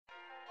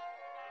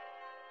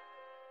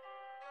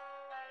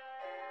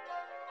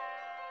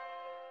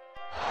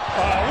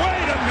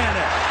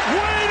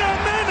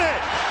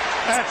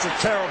That's a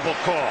terrible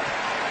call.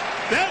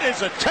 That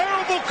is a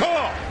terrible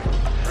call.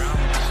 Brown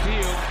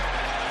steal.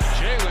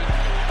 Jalen.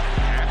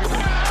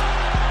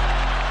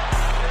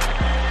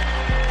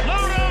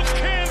 Blow those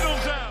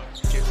candles out.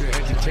 Gets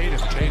ahead to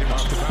Tatum. Tatum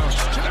off the bounce.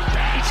 To the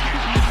basket.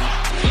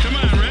 Come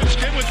on, Rips.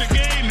 Get with the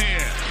game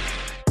here.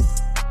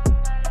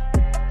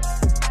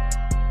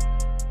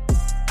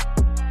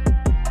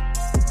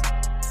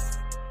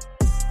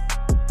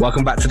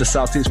 Welcome back to the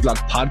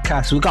CelticsPod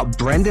podcast. We've got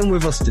Brendan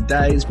with us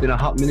today. It's been a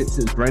hot minute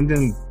since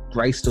Brendan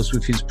graced us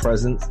with his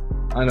presence.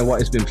 I don't know what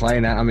he's been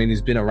playing at. I mean,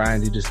 he's been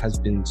around. He just has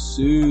been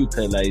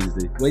super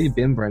lazy. Where you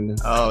been, Brendan?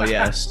 Oh,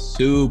 yeah,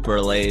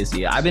 super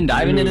lazy. I've been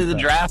diving into the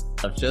draft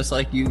stuff just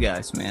like you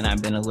guys, man.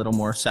 I've been a little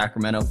more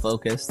Sacramento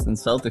focused than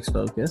Celtics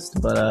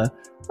focused, but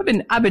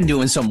I've been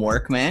doing some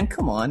work, man.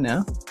 Come on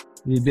now.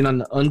 You've been on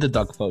the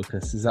underdog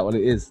focus. Is that what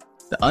it is?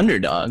 The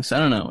underdogs? I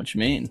don't know what you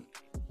mean.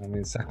 I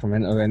mean,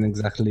 Sacramento ain't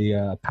exactly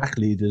pack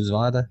leaders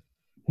either.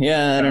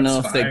 Yeah, I don't know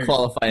if they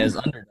qualify as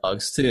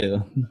underdogs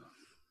too.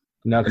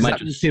 No, because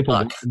that's people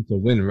want them to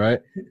win, right?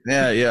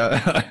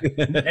 Yeah.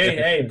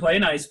 Hey, play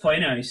nice.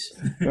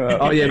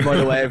 Oh, yeah, by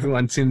the way,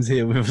 everyone, Tim's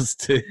here with us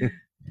too.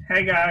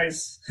 Hey,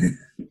 guys.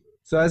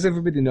 So as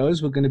everybody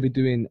knows, we're going to be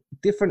doing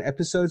different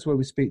episodes where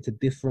we speak to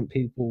different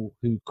people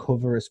who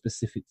cover a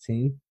specific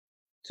team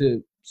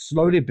to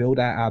slowly build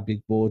out our big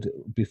board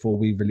before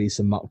we release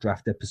a mock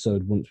draft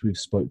episode once we've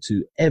spoke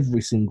to every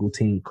single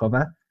team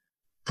cover.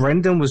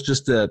 Brendan was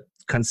just a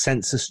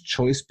consensus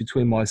choice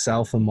between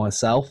myself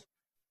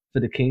for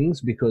the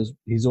Kings because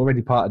he's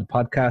already part of the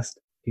podcast.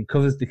 He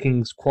covers the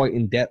Kings quite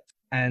in depth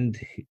and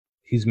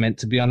he's meant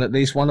to be on at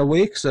least one a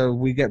week. So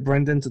we get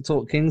Brendan to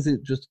talk Kings.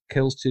 It just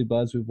kills two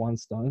birds with one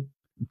stone.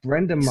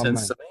 Brendan, my man,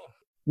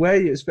 where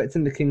are you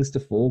expecting the Kings to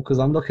fall? Because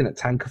I'm looking at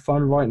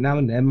Tankathon right now,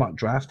 and their mock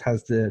draft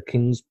has the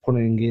Kings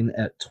putting in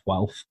at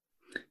 12th.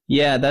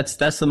 Yeah, that's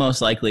the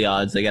most likely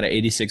odds. They got an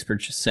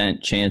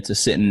 86% chance of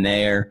sitting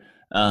there.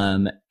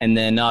 And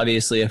then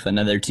obviously if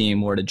another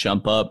team were to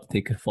jump up, they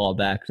could fall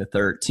back to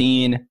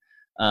 13.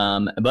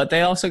 But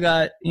they also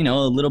got, a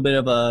little bit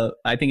of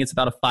I think it's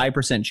about a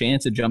 5%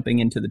 chance of jumping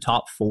into the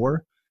top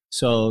 4.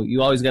 So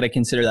you always got to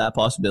consider that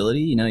possibility.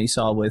 You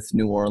saw with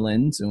New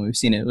Orleans, and we've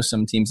seen it with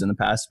some teams in the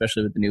past,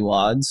 especially with the new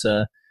odds.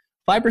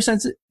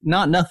 5%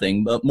 not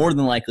nothing, but more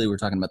than likely we're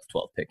talking about the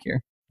 12th pick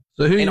here.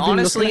 So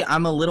honestly,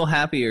 I'm a little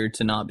happier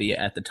to not be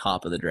at the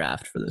top of the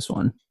draft for this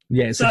one.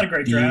 Yeah, it's not a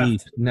great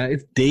draft. No,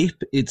 it's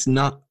deep. It's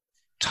not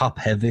top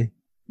heavy.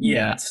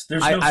 Yeah,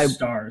 there's no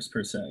stars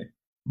per se.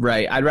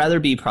 Right. I'd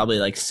rather be probably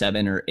like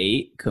 7 or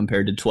 8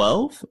 compared to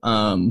 12.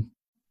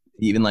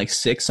 Even like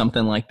 6,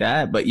 something like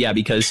that. But yeah,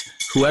 because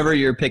whoever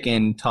you're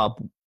picking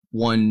top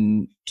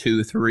 1,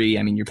 2, 3,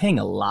 I mean, you're paying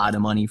a lot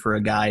of money for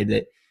a guy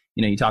that,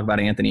 you talk about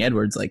Anthony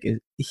Edwards, like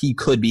he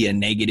could be a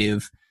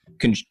negative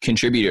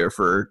contributor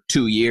for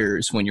 2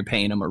 years when you're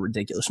paying him a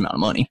ridiculous amount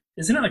of money.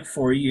 Isn't it like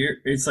 4 years?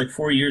 It's like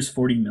 4 years,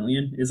 40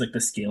 million is like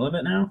the scale of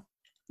it now.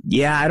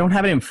 Yeah, I don't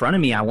have it in front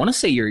of me. I want to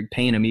say you're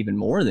paying him even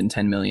more than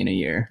 10 million a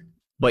year.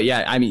 But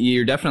yeah, I mean,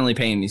 you're definitely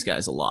paying these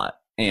guys a lot.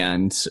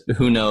 And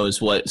who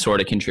knows what sort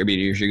of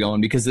contributors you're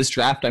going, because this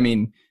draft, I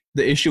mean,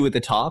 the issue with the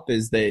top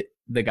is that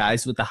the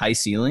guys with the high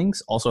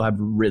ceilings also have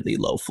really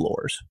low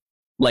floors,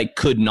 like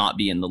could not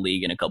be in the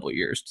league in a couple of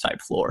years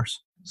type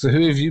floors. So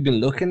who have you been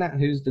looking at?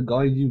 Who's the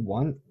guy you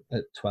want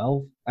at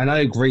 12? And I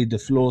agree, the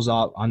floors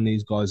on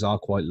these guys are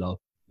quite low.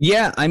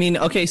 Yeah, I mean,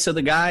 okay, so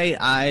the guy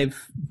I've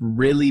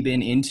really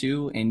been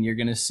into, and you're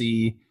going to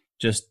see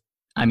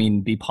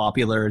be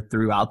popular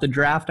throughout the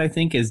draft, I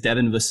think, is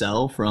Devin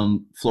Vassell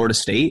from Florida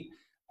State.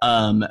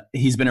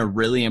 He's been a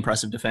really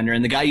impressive defender,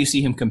 and the guy you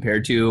see him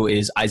compared to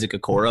is Isaac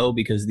Okoro,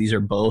 because these are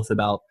both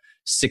about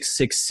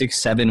 6'6",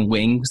 6'7"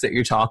 wings that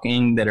you're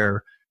talking that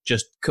are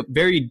just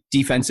very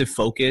defensive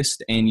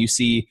focused, and you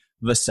see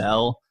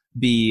Vassell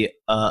be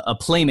a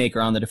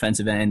playmaker on the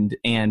defensive end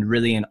and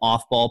really an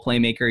off-ball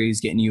playmaker.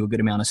 He's getting you a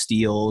good amount of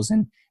steals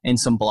and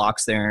some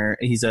blocks there.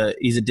 He's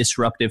a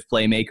disruptive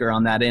playmaker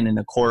on that end, and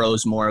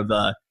Okoro's more of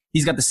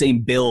he's got the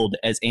same build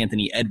as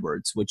Anthony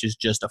Edwards, which is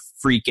just a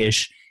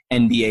freakish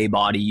NBA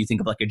body. You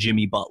think of like a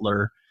Jimmy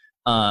Butler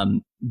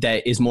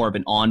that is more of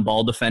an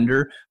on-ball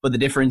defender. But the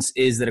difference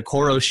is that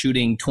Okoro's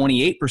shooting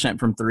 28%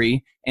 from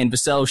 3 and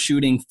Vassell's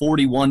shooting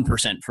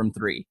 41% from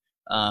 3.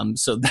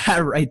 So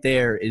that right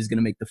there is going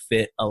to make the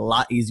fit a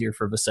lot easier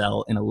for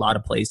Vassell in a lot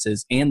of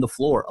places, and the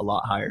floor a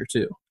lot higher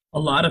too. A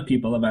lot of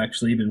people have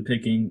actually been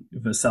picking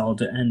Vassell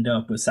to end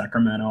up with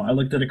Sacramento. I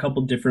looked at a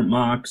couple different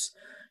mocks.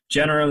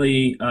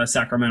 Generally,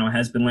 Sacramento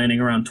has been landing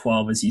around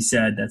 12, as you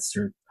said. That's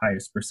their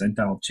highest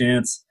percentile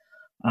chance.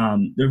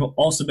 There have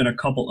also been a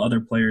couple other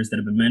players that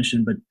have been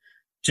mentioned, but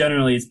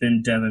generally it's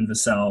been Devin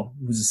Vassell,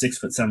 who's a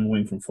 6'7"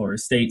 wing from Florida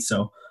State.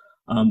 So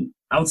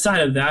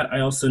outside of that,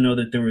 I also know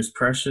that there was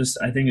Precious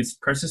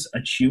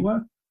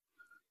Achiuwa,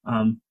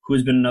 who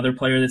has been another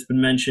player that's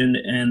been mentioned.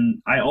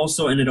 And I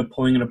also ended up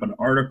pulling up an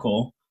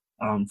article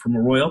from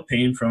Arroyo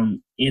Payne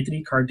from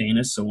Anthony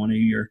Cardenas, so one of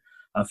your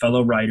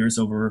fellow writers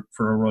over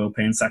for Arroyo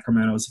Payne,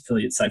 Sacramento's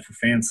affiliate site for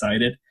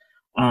FanSided.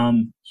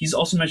 He's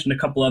also mentioned a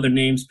couple other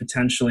names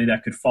potentially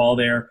that could fall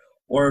there,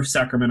 or if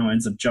Sacramento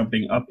ends up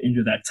jumping up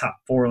into that top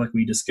 4 like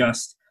we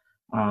discussed,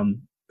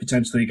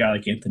 potentially a guy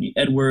like Anthony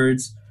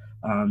Edwards,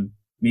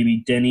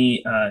 maybe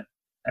Denny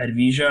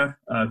Advija,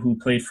 who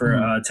played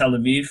for Tel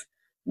Aviv.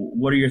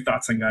 What are your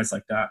thoughts on guys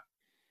like that?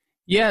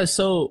 Yeah,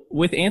 so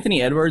with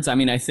Anthony Edwards, I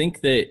mean, I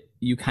think that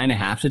you kind of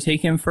have to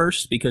take him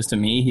first because to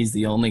me, he's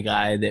the only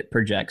guy that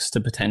projects to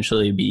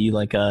potentially be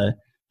like a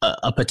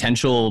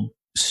potential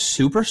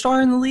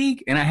superstar in the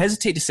league. And I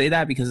hesitate to say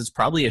that because it's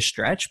probably a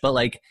stretch, but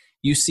like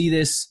you see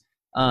this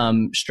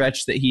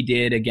stretch that he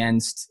did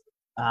against,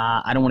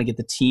 I don't want to get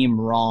the team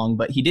wrong,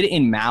 but he did it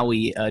in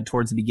Maui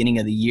towards the beginning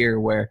of the year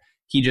where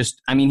he's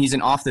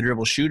an off the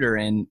dribble shooter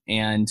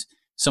and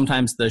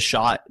sometimes the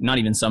shot, not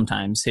even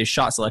sometimes, his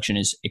shot selection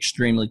is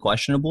extremely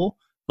questionable,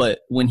 but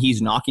when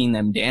he's knocking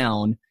them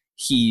down,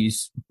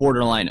 he's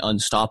borderline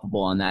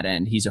unstoppable on that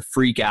end. He's a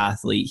freak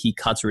athlete. He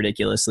cuts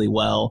ridiculously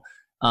well.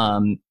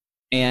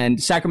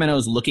 And Sacramento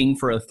is looking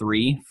for a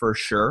 3 for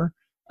sure.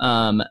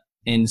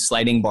 And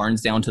sliding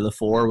Barnes down to the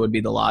 4 would be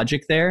the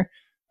logic there.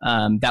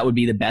 That would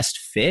be the best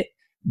fit.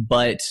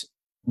 But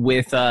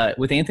with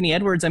Anthony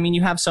Edwards, I mean,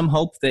 you have some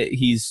hope that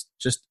he's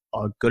just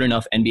a good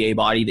enough NBA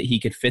body that he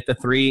could fit the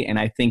 3. And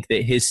I think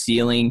that his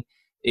ceiling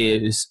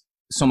is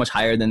so much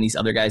higher than these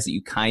other guys that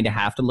you kind of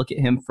have to look at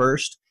him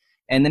first.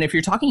 And then if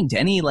you're talking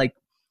Denny, like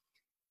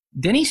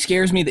Denny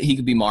scares me that he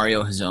could be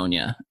Mario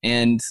Hezonja.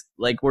 And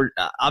like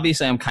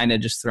obviously I'm kind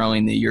of just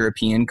throwing the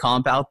European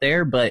comp out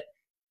there, but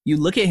you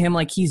look at him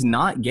like he's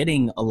not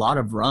getting a lot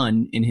of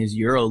run in his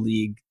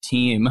EuroLeague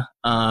team.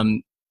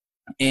 And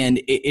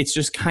it's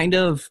just kind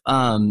of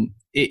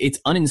it's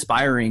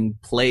uninspiring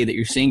play that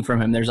you're seeing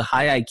from him. There's a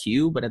high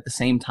IQ, but at the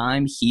same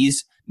time,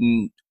 he's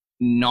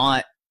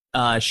not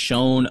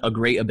shown a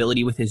great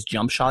ability with his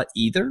jump shot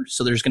either.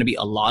 So there's going to be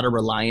a lot of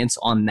reliance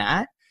on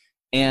that.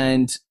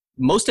 And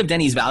most of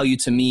Denny's value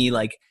to me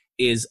like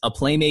is a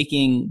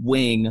playmaking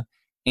wing,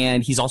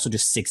 and he's also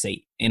just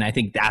 6'8". And I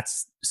think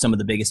that's some of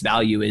the biggest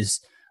value is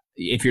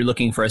if you're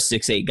looking for a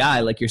 6'8"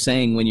 guy, like you're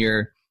saying,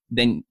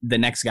 then the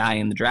next guy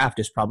in the draft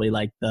is probably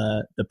like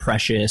the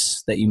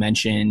Precious that you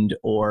mentioned,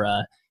 or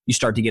you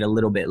start to get a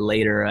little bit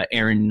later,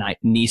 Aaron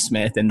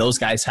Nesmith, and those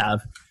guys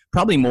have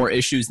probably more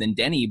issues than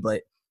Denny.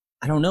 But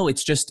I don't know.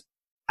 It's just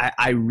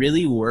I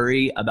really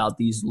worry about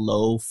these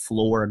low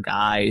floor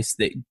guys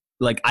that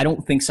like I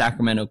don't think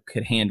Sacramento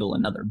could handle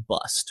another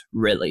bust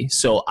really.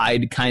 So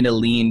I'd kind of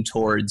lean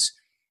towards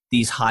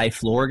these high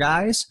floor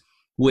guys,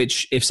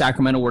 which if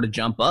Sacramento were to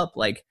jump up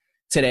like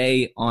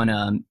today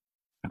on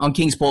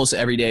King's Pulse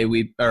every day,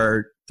 we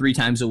are 3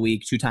 times a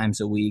week, 2 times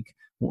a week.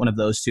 One of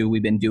those 2,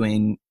 we've been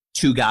doing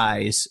 2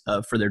 guys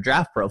for their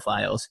draft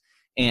profiles.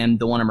 And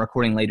the one I'm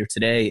recording later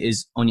today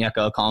is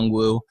Onyeka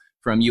Okongwu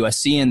from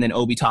USC and then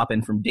Obi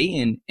Toppin from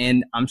Dayton.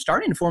 And I'm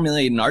starting to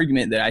formulate an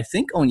argument that I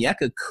think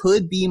Onyeka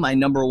could be my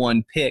number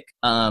 1 pick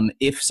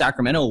if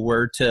Sacramento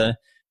were to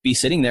be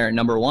sitting there at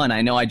number 1.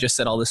 I know I just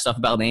said all this stuff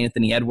about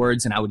Anthony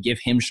Edwards and I would give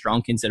him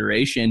strong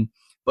consideration,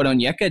 but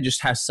Onyeka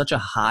just has such a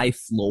high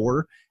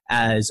floor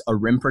as a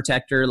rim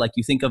protector. Like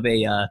you think of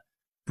a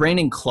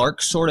Brandon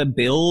Clark sort of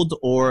build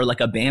or like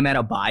a Bam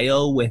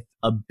Adebayo with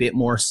a bit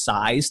more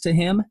size to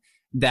him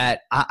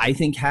that I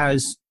think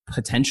has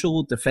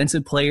potential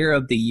defensive player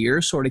of the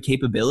year sort of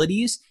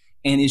capabilities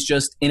and is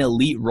just an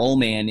elite role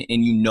man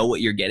and you know what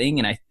you're getting.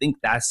 And I think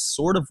that's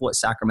sort of what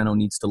Sacramento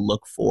needs to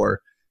look for,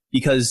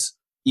 because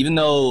even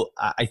though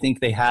I think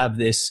they have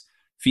this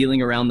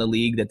feeling around the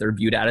league that they're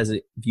viewed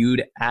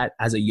at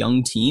as a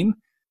young team,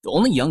 the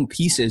only young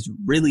pieces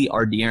really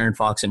are De'Aaron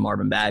Fox and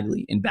Marvin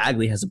Bagley, and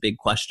Bagley has a big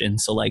question.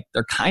 So like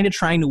they're kind of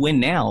trying to win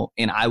now,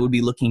 and I would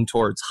be looking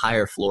towards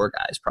higher floor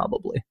guys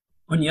probably.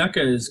 Onyeka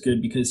is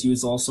good because he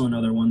was also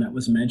another one that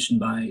was mentioned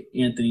by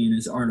Anthony in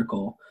his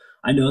article.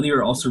 I know they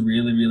were also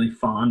really, really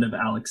fond of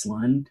Alex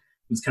Len,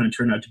 who's kind of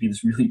turned out to be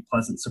this really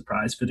pleasant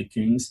surprise for the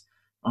Kings.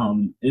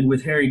 And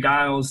with Harry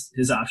Giles,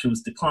 his option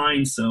was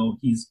declined, so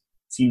he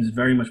seems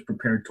very much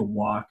prepared to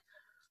walk.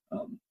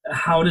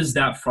 How does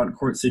that front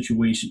court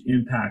situation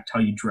impact how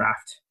you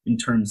draft in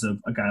terms of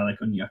a guy like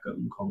Onyeka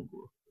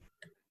Okongwu?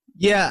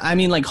 Yeah, I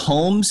mean, like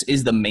Holmes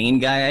is the main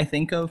guy I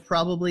think of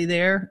probably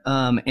there.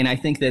 And I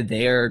think that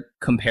they're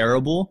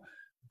comparable,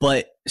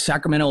 but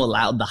Sacramento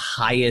allowed the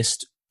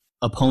highest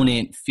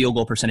opponent field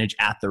goal percentage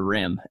at the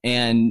rim.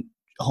 And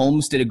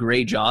Holmes did a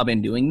great job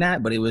in doing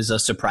that, but it was a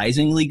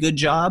surprisingly good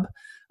job.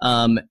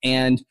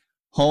 And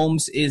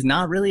Holmes is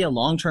not really a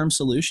long-term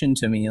solution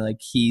to me. Like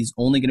he's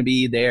only going to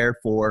be there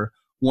for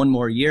 1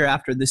 more year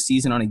after this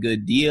season on a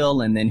good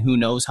deal. And then who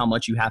knows how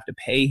much you have to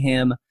pay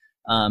him.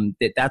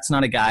 That's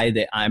not a guy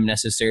that I'm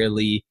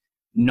necessarily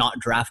not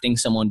drafting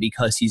someone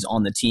because he's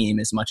on the team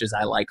as much as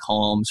I like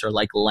Holmes or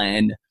like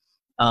Len.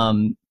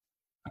 And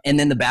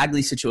then the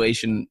Bagley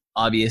situation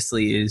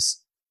obviously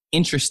is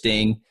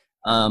interesting.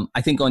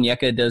 I think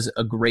Onyeka does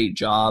a great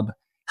job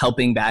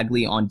helping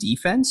Bagley on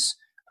defense.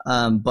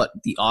 But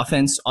the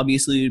offense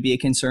obviously would be a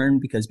concern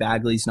because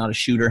Bagley's not a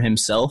shooter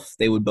himself.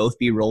 They would both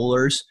be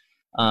rollers.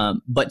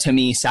 But to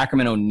me,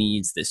 Sacramento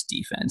needs this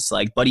defense.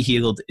 Like, Buddy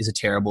Hield is a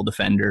terrible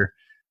defender.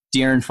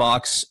 De'Aaron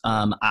Fox,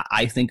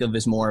 I think of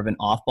as more of an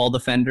off-ball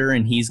defender,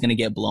 and he's going to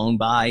get blown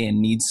by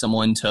and needs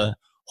someone to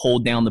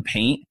hold down the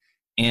paint.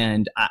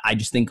 And I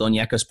just think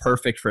Onyeka's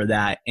perfect for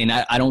that. And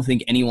I don't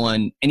think any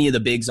of the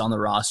bigs on the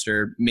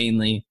roster,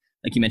 mainly,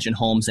 like you mentioned,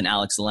 Holmes and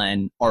Alex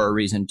Len, are a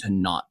reason to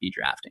not be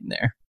drafting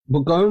there.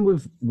 But going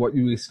with what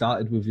you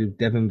started with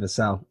Devin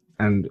Vassell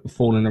and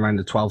falling around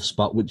the 12th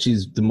spot, which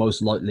is the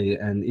most likely,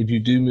 and if you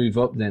do move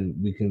up,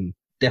 then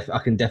I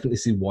can definitely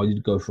see why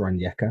you'd go for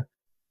Onyeka.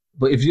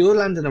 But if you're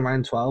landing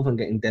around 12 and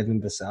getting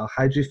Devin Vassell,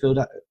 how do you feel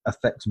that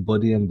affects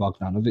Buddy and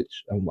Bogdanovic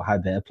and how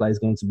their play is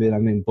going to be? I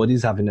mean,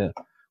 Buddy's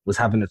was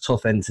having a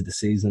tough end to the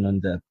season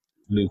under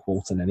Luke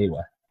Walton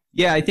anyway.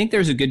 Yeah, I think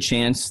there's a good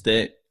chance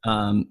that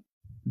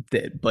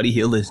that Buddy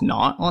Hield is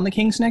not on the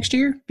Kings next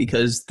year,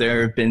 because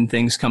there have been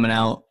things coming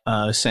out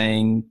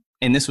saying,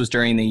 and this was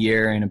during the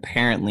year, and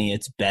apparently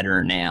it's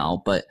better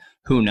now, but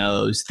who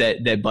knows,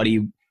 that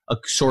Buddy, a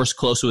source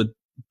close with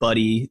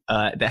Buddy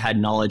that had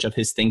knowledge of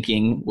his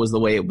thinking, was the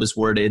way it was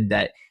worded,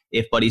 that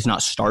if Buddy's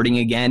not starting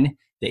again,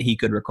 that he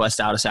could request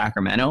out of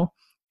Sacramento.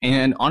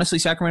 And honestly,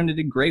 Sacramento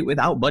did great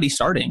without Buddy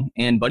starting,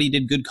 and Buddy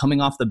did good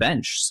coming off the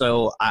bench.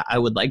 So I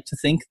would like to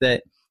think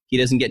that he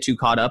doesn't get too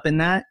caught up in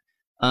that.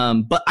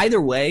 But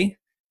either way,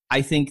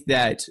 I think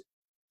that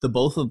the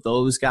both of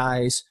those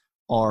guys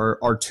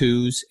are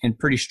twos, and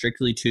pretty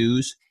strictly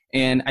twos.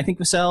 And I think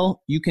Vassell,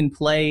 you can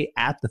play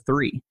at the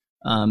 3.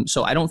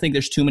 So I don't think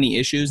there's too many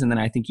issues. And then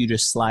I think you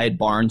just slide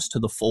Barnes to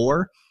the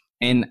 4.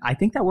 And I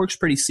think that works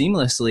pretty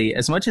seamlessly.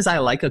 As much as I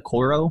like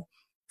Okoro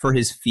for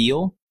his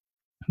feel,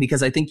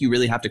 because I think you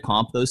really have to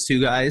comp those two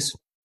guys.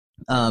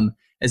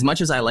 As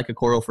much as I like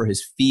Okoro for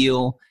his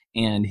feel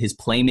and his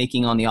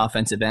playmaking on the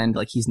offensive end,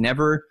 like, he's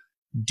never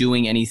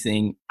doing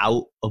anything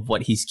out of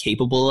what he's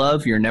capable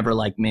of. You're never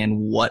like, man,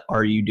 what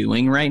are you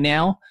doing right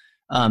now?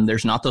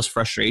 There's not those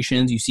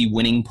frustrations. You see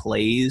winning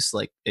plays,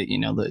 like,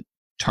 the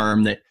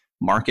term that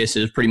Marcus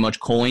has pretty much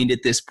coined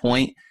at this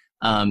point.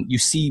 You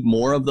see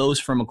more of those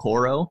from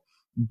Okoro,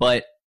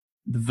 but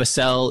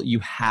Vassell, you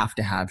have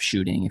to have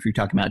shooting if you're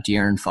talking about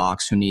De'Aaron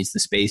Fox, who needs the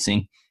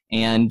spacing.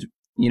 And,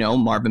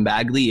 Marvin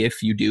Bagley,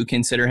 if you do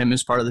consider him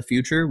as part of the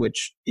future,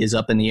 which is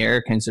up in the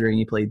air considering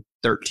he played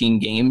 13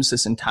 games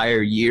this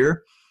entire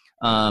year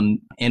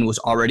and was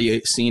already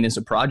seen as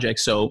a project.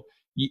 So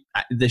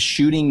the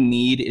shooting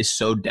need is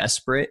so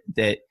desperate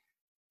that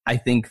I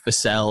think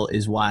Vassell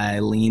is why I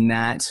lean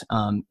that.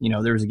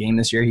 There was a game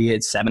this year he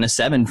hit 7 of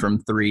 7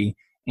 from 3,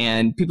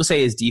 and people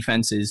say his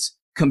defense is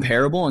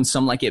comparable and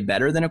some like it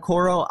better than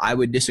Okoro. I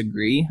would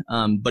disagree,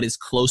 but it's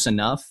close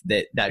enough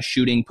that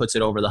shooting puts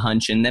it over the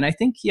hunch. And then I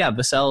think,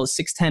 Vassell,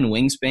 6'10"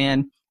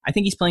 wingspan. I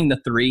think he's playing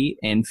the 3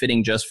 and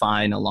fitting just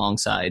fine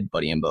alongside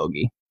Buddy and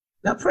Bogey.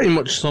 That pretty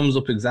much sums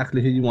up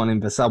exactly who you want in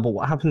Vassell. But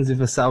what happens if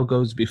Vassell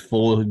goes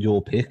before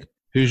your pick?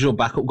 Who's your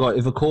backup guy?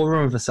 If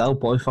Okoro and Vassell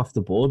both off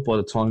the board by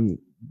the time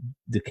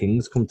the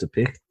Kings come to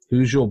pick,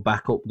 who's your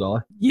backup guy?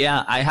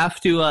 Yeah,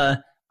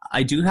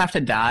 I do have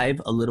to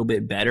dive a little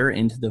bit better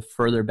into the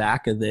further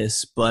back of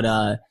this, but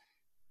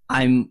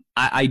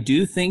I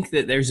do think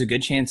that there's a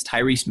good chance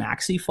Tyrese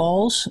Maxey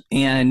falls,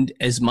 and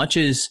as much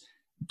as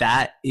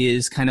that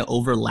is kind of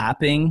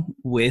overlapping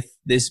with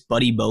this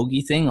Buddy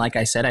Bogey thing, like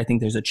I said, I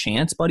think there's a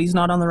chance Buddy's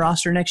not on the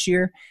roster next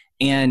year,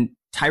 and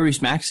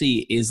Tyrese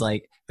Maxey is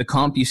like, the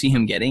comp you see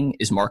him getting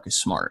is Marcus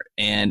Smart,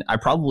 and I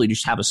probably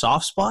just have a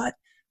soft spot,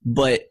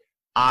 but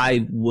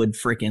I would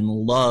freaking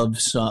love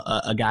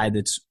a guy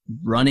that's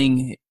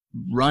running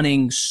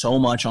so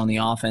much on the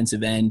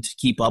offensive end to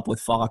keep up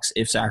with Fox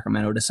if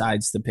Sacramento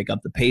decides to pick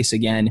up the pace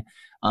again.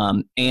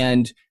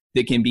 And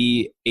that can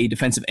be a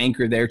defensive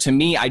anchor there. To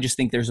me, I just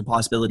think there's a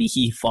possibility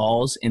he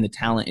falls and the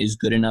talent is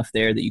good enough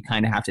there that you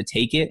kind of have to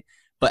take it.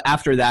 But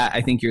after that,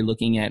 I think you're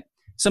looking at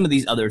some of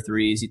these other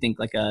threes. You think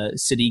like a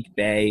Saddiq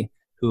Bey,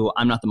 who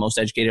I'm not the most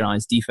educated on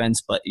his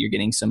defense, but you're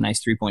getting some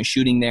nice three-point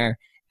shooting there.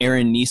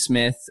 Aaron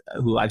Nesmith,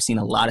 who I've seen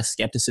a lot of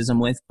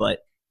skepticism with, but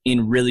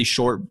in really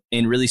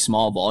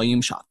small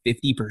volume, shot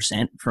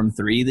 50% from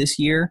 3 this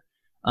year,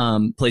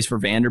 plays for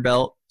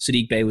Vanderbilt.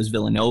 Saddiq Bey was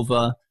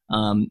Villanova.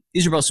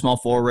 These are both small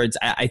forwards.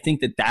 I think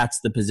that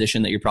that's the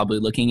position that you're probably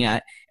looking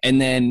at. And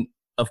then,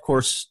 of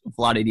course,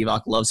 Vlade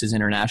Divac loves his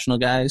international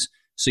guys.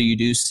 So you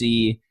do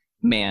see,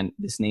 man,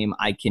 this name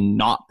I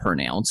cannot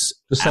pronounce.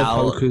 Just like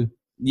Poku.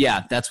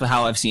 Yeah, that's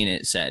how I've seen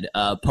it said.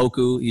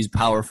 Poku, he's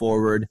power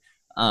forward.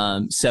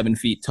 7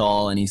 feet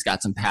tall, and he's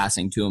got some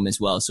passing to him as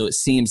well. So it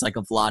seems like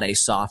a Vlade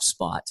soft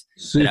spot.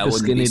 Super that I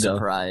wouldn't skinny, be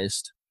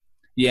surprised.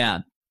 Though. Yeah.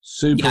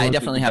 I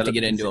definitely have to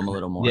get into him a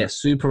little more. Yeah,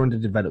 super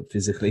underdeveloped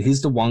physically.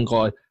 He's the one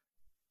guy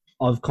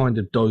I've kind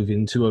of dove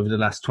into over the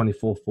last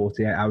 24,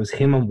 48 hours.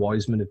 Him and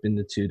Wiseman have been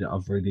the two that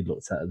I've really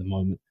looked at the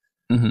moment.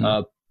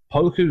 Mm-hmm.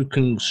 Poku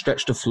can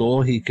stretch the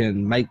floor. He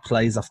can make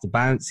plays off the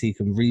bounce. He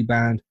can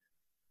rebound.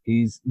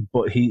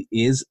 But he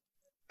is,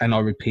 and I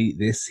repeat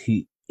this,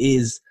 he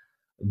is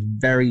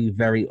very,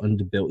 very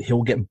underbuilt.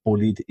 He'll get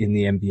bullied in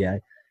the NBA.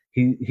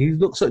 He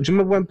looks like, do you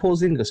remember when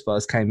Porzingis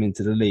first came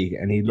into the league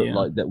and he looked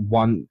like that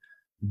one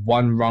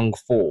one wrong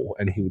fall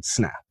and he would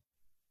snap.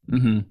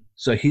 Mm-hmm.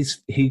 So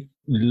he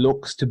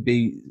looks to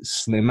be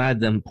slimmer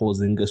than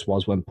Porzingis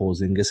was when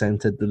Porzingis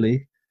entered the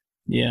league.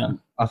 Yeah.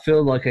 I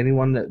feel like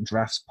anyone that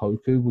drafts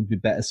Poku would be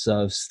better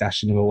served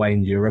stashing him away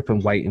in Europe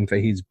and waiting for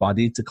his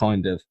body to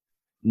kind of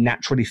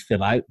naturally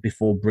fill out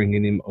before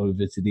bringing him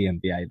over to the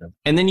NBA level.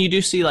 And then you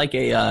do see like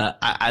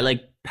I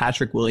like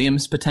Patrick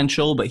Williams'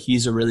 potential, but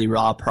he's a really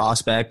raw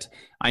prospect.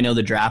 I know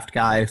the draft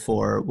guy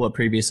for what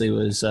previously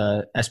was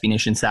SB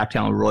Nation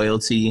Sacktown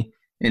Royalty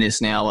and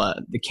is now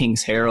the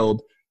Kings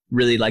Herald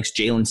really likes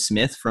Jalen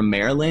Smith from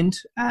Maryland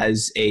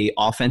as a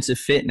offensive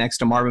fit next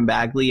to Marvin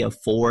Bagley, a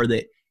 4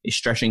 that is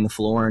stretching the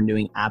floor and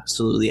doing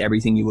absolutely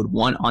everything you would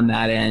want on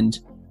that end.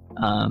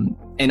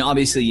 And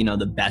obviously, you know,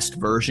 the best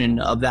version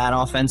of that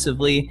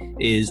offensively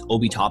is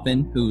Obi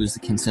Toppin, who is the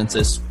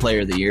consensus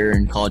player of the year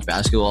in college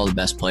basketball, the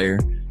best player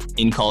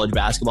in college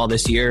basketball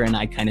this year. And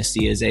I kind of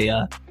see as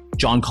a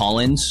John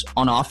Collins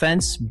on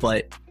offense,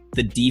 but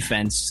the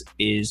defense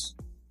is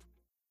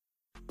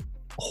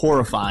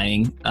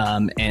horrifying,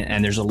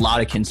 and there's a lot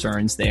of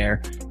concerns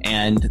there.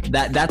 And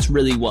that's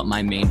really what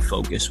my main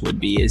focus would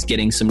be, is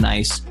getting some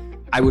nice,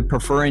 I would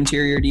prefer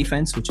interior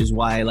defense, which is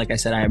why, like I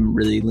said, I'm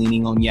really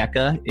leaning on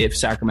Yeka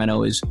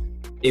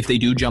if they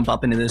do jump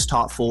up into this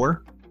top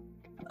 4.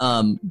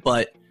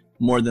 But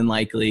more than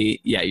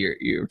likely, yeah,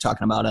 you're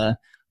talking about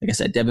like I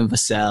said, Devin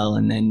Vassell,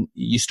 and then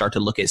you start to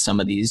look at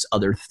some of these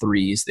other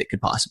 3s that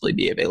could possibly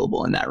be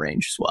available in that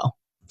range as well.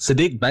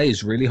 Sadiq Bey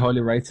is really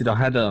highly rated. I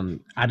had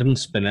Adam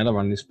Spinella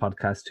on this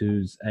podcast,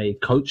 who's a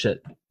coach at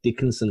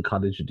Dickinson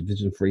College, a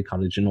Division III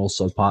college, and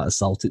also part of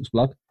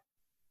CelticsPod.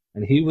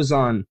 And he was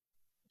on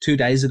 2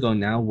 days ago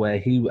now where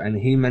he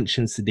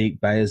mentioned Sadiq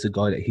Bey as a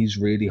guy that he's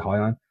really high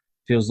on.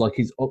 Feels like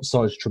his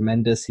upside is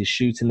tremendous. His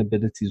shooting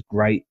ability is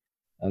great.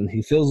 And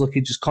he feels like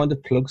he just kind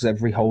of plugs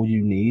every hole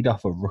you need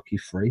off a rookie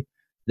free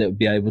that would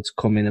be able to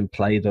come in and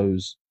play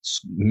those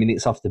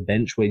minutes off the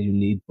bench where you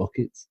need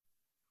buckets.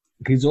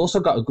 He's also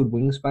got a good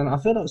wingspan.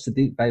 I feel like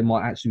Sadiq Bey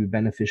might actually be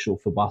beneficial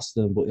for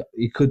Boston, but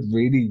he could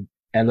really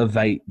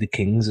elevate the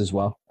Kings as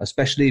well,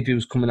 especially if he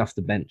was coming off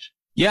the bench.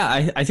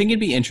 Yeah, I think it'd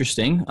be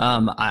interesting.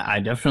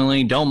 I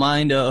definitely don't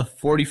mind a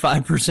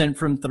 45%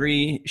 from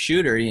 3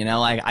 shooter. You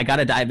know, I got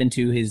to dive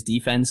into his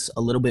defense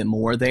a little bit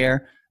more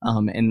there,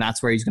 and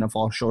that's where he's going to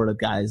fall short of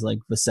guys like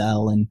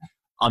Vassell and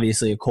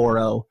obviously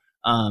Okoro.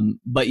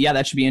 But yeah,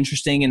 that should be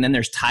interesting. And then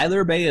there's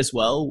Tyler Bey as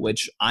well,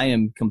 which I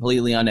am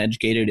completely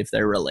uneducated if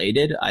they're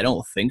related. I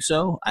don't think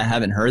so. I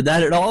haven't heard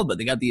that at all, but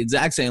they got the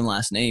exact same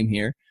last name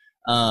here.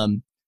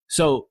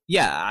 So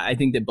yeah, I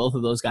think that both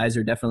of those guys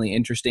are definitely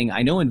interesting.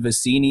 I know in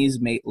Vicini's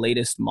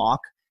latest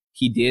mock,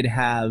 he did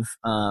have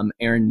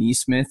Aaron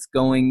Nesmith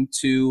going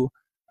to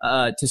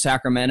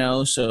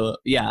Sacramento. So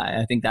yeah,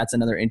 I think that's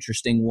another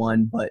interesting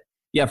one. But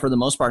yeah, for the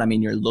most part, I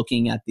mean, you're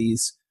looking at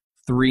these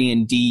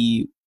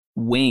 3-and-D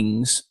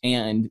wings,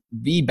 and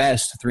the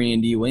best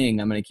 3-and-D wing,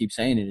 I'm going to keep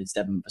saying it, is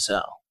Devin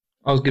Vassell.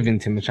 I was giving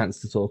Tim a chance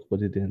to talk,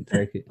 but he didn't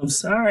take it. I'm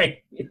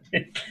sorry.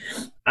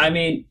 I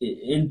mean,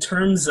 in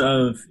terms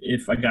of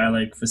if a guy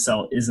like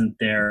Vassell isn't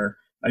there,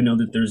 I know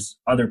that there's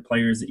other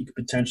players that you could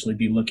potentially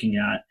be looking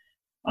at.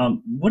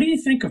 What do you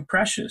think of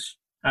Precious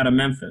out of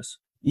Memphis?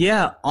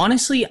 Yeah,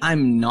 honestly,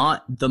 I'm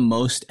not the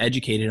most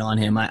educated on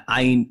him.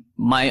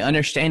 My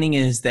understanding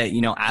is that,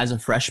 you know, as a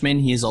freshman,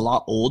 he is a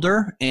lot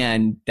older,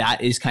 and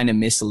that is kind of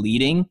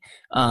misleading.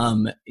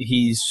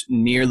 He's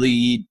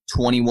nearly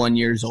 21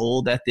 years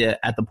old at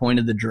the point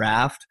of the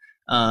draft,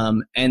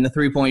 and the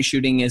 3-point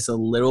shooting is a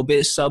little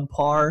bit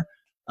subpar.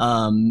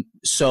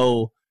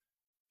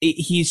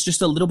 He's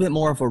just a little bit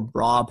more of a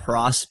raw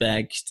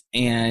prospect.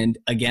 And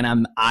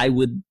again, I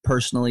would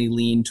personally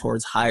lean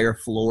towards higher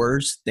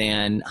floors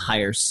than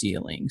higher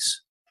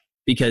ceilings,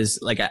 because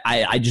like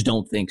I just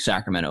don't think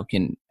Sacramento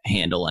can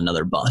handle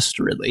another bust,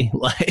 really.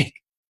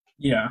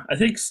 Yeah, I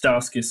think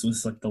Stauskas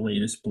was like the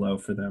latest blow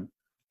for them.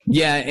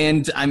 Yeah,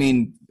 and I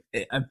mean,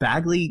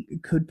 Bagley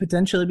could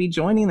potentially be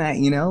joining that,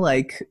 you know,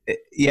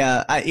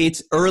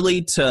 it's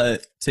early to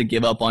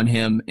give up on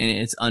him, and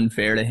it's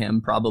unfair to him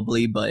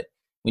probably, but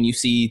when you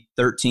see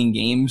 13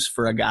 games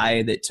for a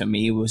guy that to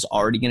me was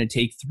already going to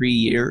take 3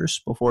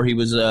 years before he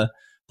was a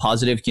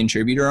positive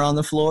contributor on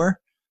the floor,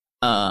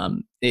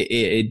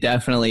 it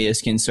definitely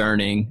is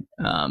concerning.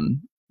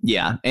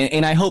 Yeah,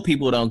 and I hope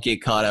people don't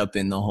get caught up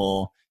in the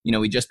whole, you know,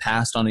 we just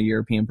passed on a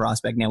European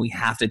prospect. Now we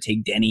have to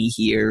take Denny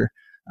here.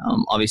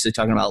 Obviously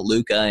talking about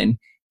Luka, and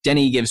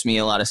Denny gives me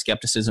a lot of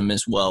skepticism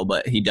as well,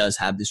 but he does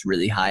have this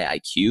really high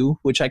IQ,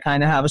 which I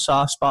kind of have a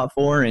soft spot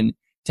for, and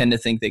tend to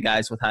think that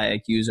guys with high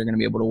IQs are going to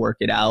be able to work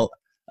it out.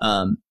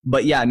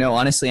 But yeah, no,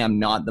 honestly, I'm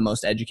not the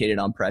most educated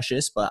on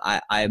Precious, but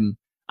I'm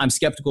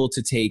skeptical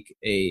to take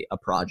a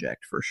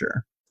project for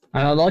sure.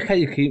 And I like how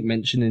you keep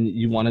mentioning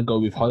you want to go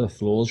with higher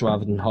floors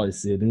rather than higher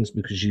ceilings,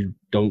 because you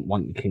don't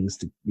want the Kings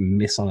to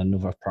miss on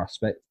another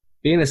prospect.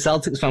 Being a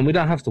Celtics fan, we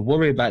don't have to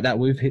worry about that.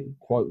 We've hit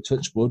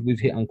touch wood. We've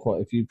hit on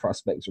quite a few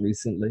prospects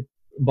recently.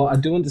 But I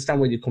do understand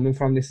where you're coming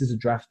from. This is a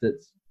draft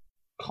that's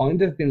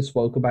kind of been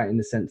spoke about in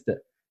the sense that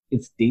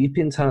it's deep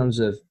in terms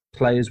of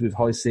players with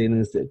high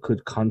ceilings that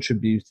could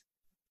contribute.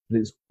 But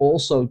it's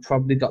also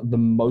probably got the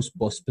most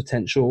bust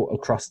potential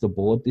across the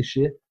board this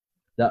year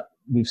that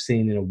we've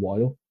seen in a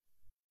while.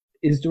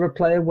 Is there a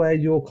player where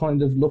you're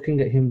kind of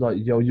looking at him like,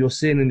 yo, your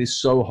ceiling is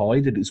so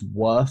high that it's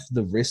worth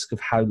the risk of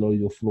how low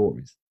your floor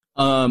is?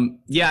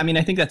 Yeah, I mean,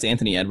 I think that's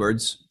Anthony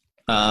Edwards.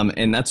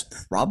 And that's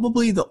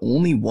probably the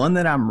only one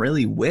that I'm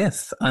really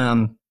with.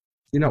 You're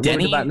not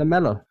worried about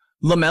LaMelo?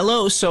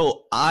 LaMelo,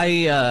 so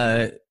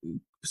I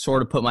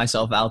sort of put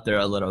myself out there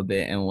a little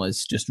bit and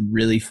was just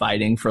really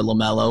fighting for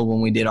LaMelo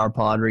when we did our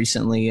pod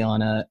recently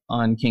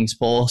on King's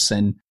Pulse.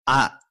 And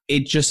I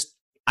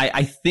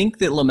think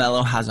that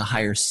LaMelo has a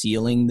higher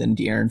ceiling than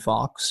De'Aaron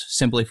Fox,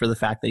 simply for the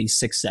fact that he's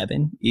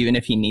 6'7", even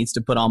if he needs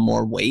to put on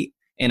more weight.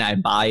 And I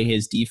buy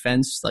his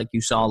defense. Like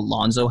you saw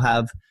Lonzo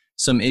have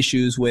some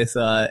issues with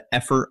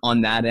effort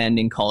on that end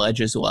in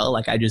college as well.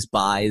 Like I just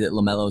buy that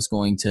LaMelo is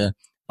going to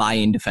buy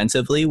in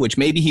defensively, which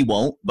maybe he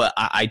won't, but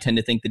I tend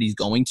to think that he's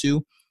going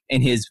to.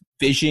 And his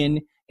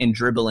vision and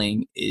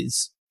dribbling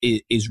is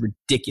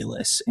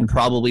ridiculous and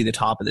probably the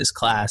top of this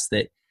class.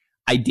 That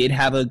I did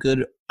have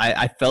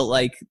I felt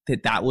like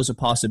that was a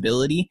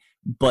possibility.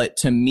 But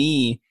to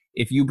me,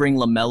 if you bring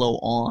LaMelo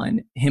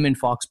on, him and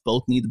Fox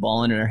both need the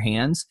ball in their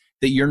hands,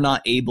 that you're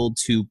not able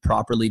to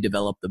properly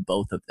develop the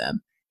both of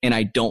them. And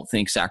I don't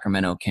think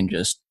Sacramento can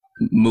just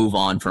move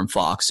on from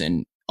Fox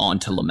and on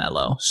to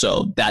LaMelo.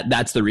 So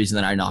that's the reason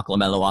that I knock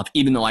LaMelo off,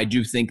 even though I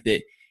do think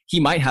that he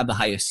might have the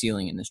highest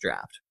ceiling in this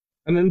draft.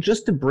 And then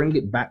just to bring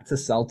it back to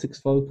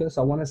Celtics focus,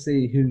 I want to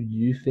see who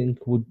you think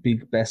would be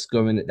best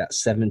going at that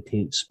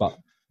 17th spot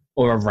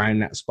or around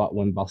that spot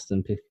when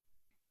Boston pick.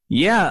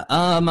 Yeah.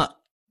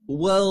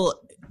 Well,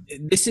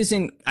 this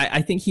isn't,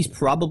 I think he's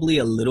probably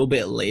a little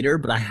bit later,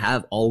 but I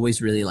have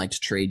always really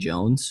liked Trey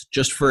Jones,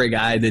 just for a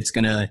guy that's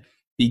going to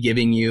be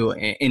giving you,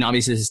 and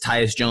obviously this is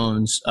Tyus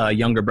Jones'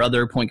 younger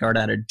brother, point guard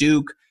out of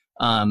Duke,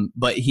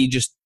 but he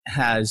just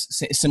has,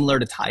 similar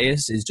to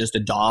Tyus, is just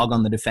a dog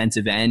on the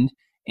defensive end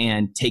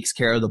and takes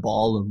care of the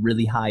ball, a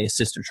really high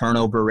assist to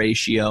turnover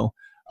ratio.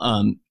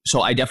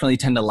 So I definitely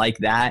tend to like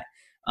that.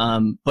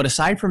 But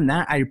aside from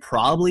that, I'd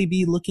probably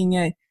be looking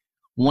at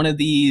one of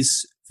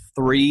these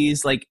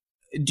threes. Like,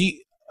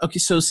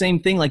 so same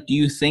thing. Like, do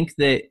you think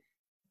that,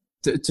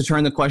 to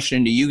turn the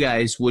question to you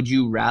guys, would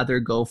you rather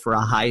go for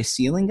a high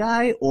ceiling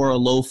guy or a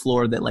low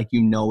floor that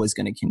is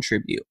going to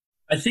contribute?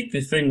 I think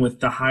the thing with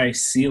the high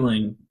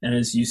ceiling, and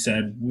as you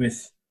said,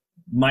 with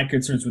my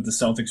concerns with the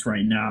Celtics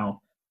right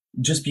now,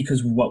 just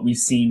because of what we've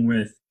seen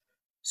with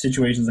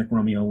situations like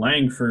Romeo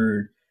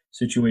Langford,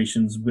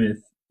 situations with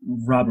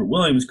Robert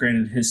Williams,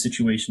 granted his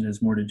situation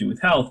has more to do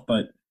with health,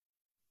 but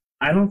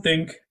I don't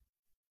think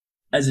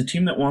as a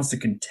team that wants to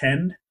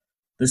contend,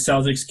 the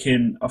Celtics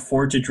can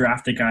afford to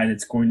draft a guy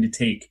that's going to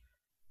take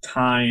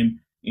time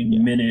and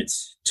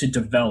minutes to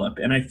develop.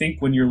 And I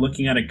think when you're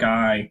looking at a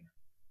guy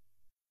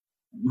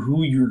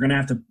who you're going to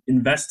have to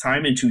invest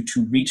time into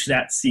to reach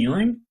that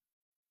ceiling,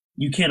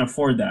 you can't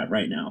afford that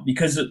right now,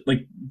 because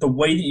like the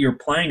way that you're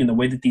playing and the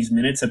way that these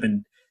minutes have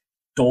been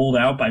doled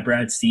out by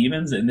Brad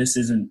Stevens, and this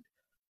isn't,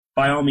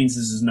 by all means,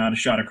 this is not a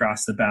shot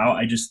across the bow.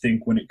 I just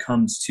think when it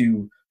comes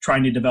to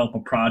trying to develop a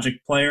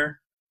project player,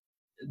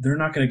 they're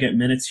not going to get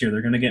minutes here.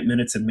 They're going to get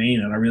minutes in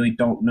Maine, and I really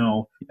don't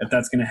know if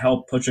that's going to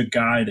help push a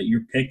guy that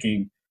you're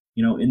picking,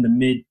 in the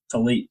mid to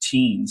late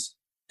teens,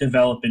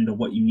 develop into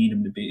what you need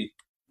him to be.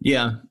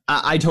 Yeah,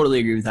 I totally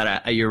agree with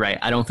that. You're right.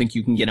 I don't think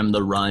you can get him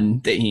the run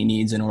that he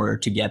needs in order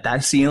to get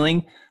that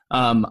ceiling.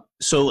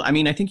 So, I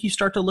mean, I think you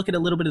start to look at a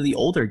little bit of the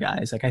older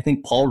guys. Like I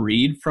think Paul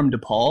Reed from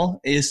DePaul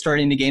is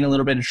starting to gain a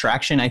little bit of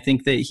traction. I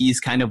think that he's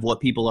kind of what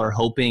people are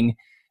hoping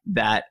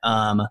that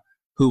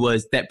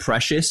that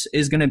Precious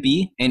is going to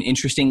be. And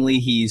interestingly,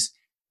 he's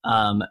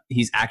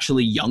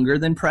actually younger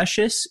than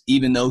Precious,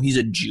 even though he's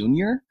a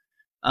junior.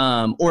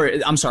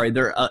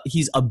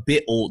 He's a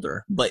bit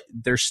older, but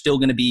they're still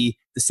going to be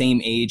the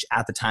same age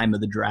at the time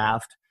of the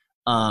draft.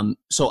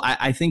 So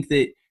I think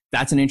that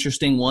that's an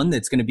interesting one.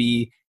 That's going to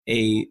be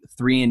a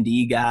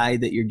 3-and-D guy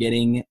that you're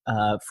getting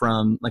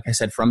from, like I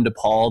said, from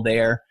DePaul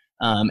there.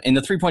 And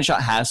the 3-point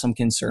shot has some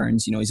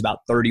concerns. He's about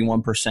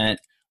 31%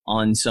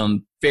 on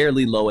some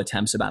fairly low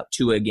attempts, about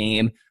 2 a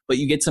game, but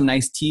you get some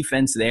nice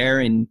defense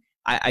there. And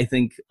I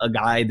think a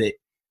guy that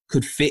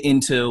could fit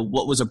into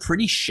what was a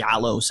pretty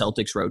shallow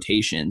Celtics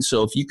rotation.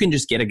 So if you can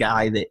just get a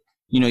guy that,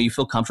 you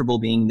feel comfortable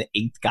being the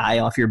 8th guy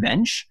off your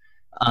bench,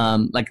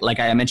 like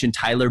I mentioned,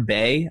 Tyler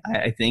Bay,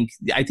 I think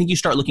you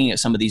start looking at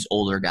some of these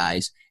older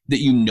guys that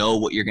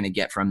what you're going to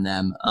get from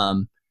them.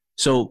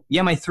 So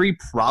yeah, my 3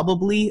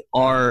 probably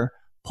are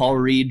Paul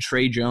Reed,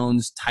 Trey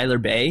Jones, Tyler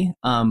Bay.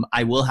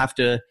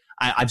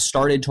 I've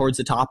started towards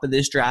the top of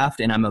this draft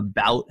and I'm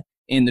about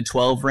in the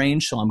 12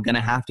 range. So I'm going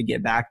to have to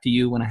get back to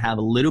you when I have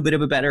a little bit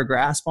of a better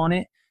grasp on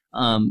it.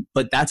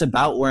 But that's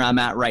about where I'm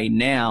at right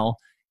now.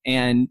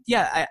 And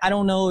yeah, I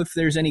don't know if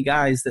there's any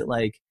guys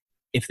that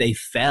if they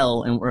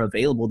fell and were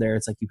available there,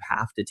 it's you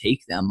have to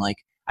take them. Like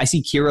I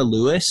see Kyra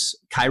Lewis.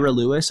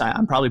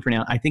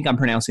 I think I'm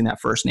pronouncing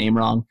that first name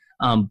wrong.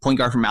 Point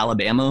guard from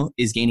Alabama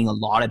is gaining a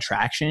lot of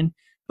traction,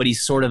 but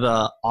he's sort of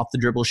a off the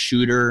dribble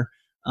shooter.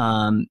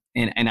 And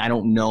I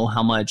don't know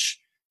how much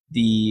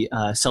the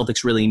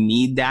Celtics really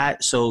need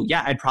that. So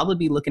yeah, I'd probably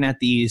be looking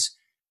at these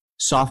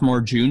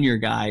sophomore, junior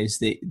guys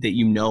that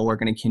are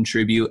going to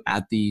contribute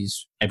at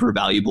these ever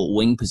valuable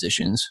wing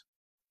positions.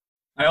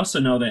 I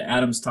also know that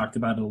Adams talked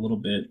about it a little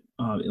bit,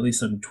 at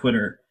least on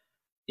Twitter.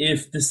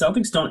 If the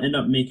Celtics don't end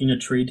up making a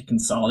trade to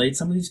consolidate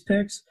some of these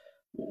picks,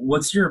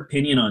 what's your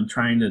opinion on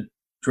trying to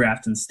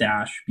draft and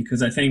stash?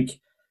 Because I think,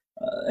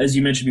 as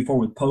you mentioned before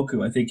with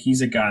Poku, I think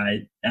he's a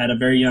guy at a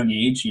very young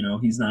age.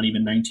 He's not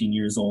even 19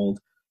 years old.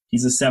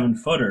 He's a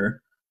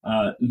 7-footer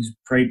who's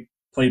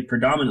played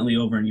predominantly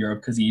over in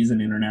Europe because he is an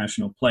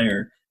international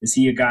player. Is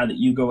he a guy that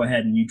you go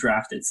ahead and you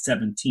draft at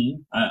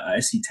 17? I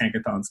see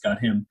Tankathon's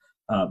got him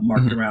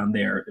marked around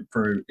there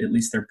for at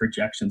least their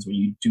projections when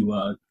you do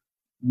a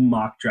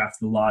mock draft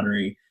the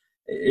lottery.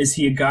 Is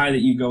he a guy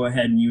that you go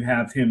ahead and you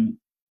have him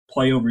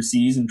play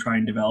overseas and try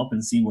and develop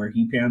and see where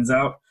he pans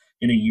out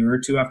in a year or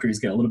two after he's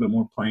got a little bit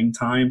more playing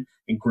time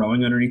and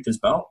growing underneath his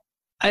belt?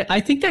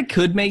 I think that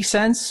could make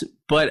sense,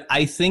 but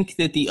I think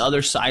that the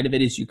other side of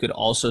it is you could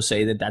also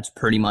say that that's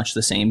pretty much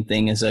the same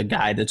thing as a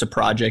guy that's a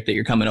project that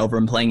you're coming over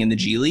and playing in the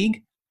G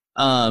League.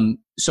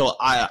 So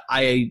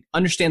I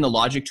understand the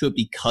logic to it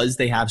because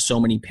they have so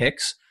many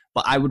picks,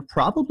 but I would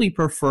probably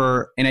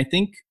prefer, and I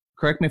think,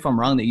 correct me if I'm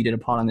wrong, that you did a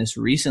pod on this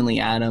recently,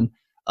 Adam,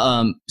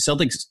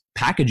 Celtics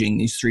packaging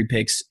these 3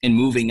 picks and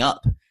moving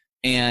up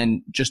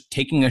and just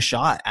taking a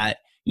shot at,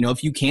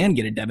 if you can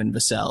get a Devin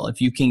Vassell, if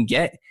you can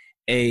get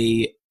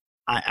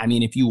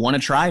if you want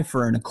to try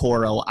for an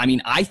Okoro,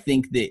 I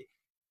think that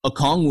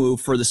Okongwu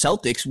for the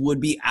Celtics would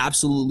be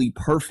absolutely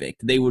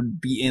perfect. They would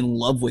be in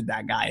love with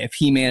that guy. If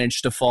he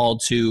managed to fall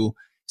to,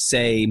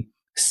 say,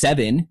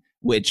 7,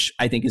 which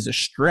I think is a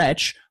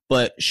stretch,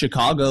 but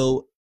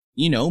Chicago,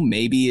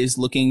 maybe is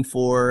looking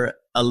for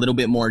a little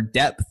bit more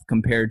depth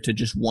compared to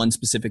just one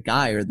specific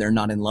guy, or they're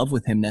not in love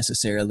with him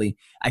necessarily.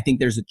 I think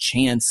there's a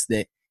chance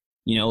that,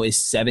 is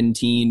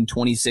 17,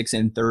 26,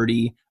 and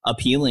 30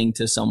 appealing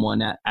to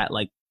someone at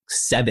like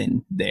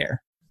 7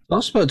 there. I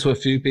spoke to a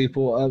few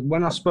people.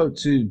 When I spoke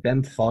to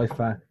Ben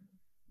Pfeiffer,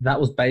 that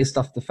was based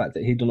off the fact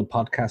that he'd done a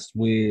podcast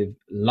with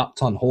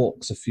Locked on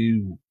Hawks a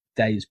few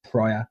days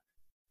prior.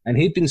 And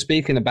he'd been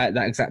speaking about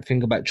that exact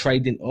thing about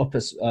trading up,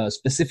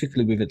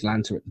 specifically with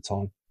Atlanta at the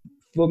time.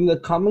 From the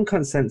common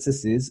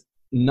consensus is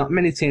not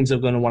many teams are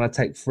going to want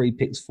to take 3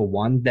 picks for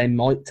 1. They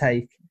might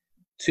take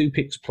 2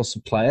 picks plus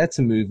a player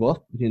to move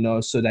up,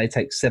 so they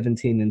take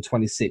 17 and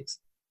 26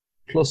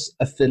 plus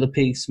a filler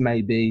piece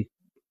maybe.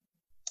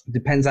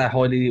 Depends how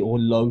highly or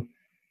low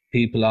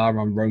people are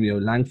on Romeo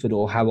Langford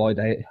or how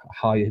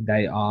high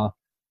they are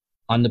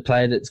on the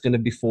player that's going to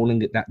be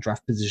falling at that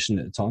draft position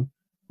at the time.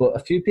 But a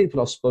few people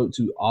I spoke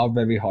to are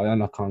very high on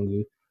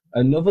Okongwu.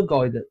 Another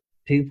guy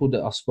people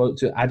that I spoke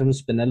to, Adam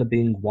Spinella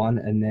being one,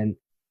 and then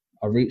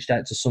I reached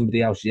out to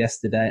somebody else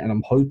yesterday, and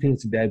I'm hoping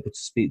to be able to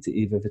speak to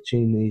either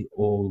Vicini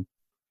or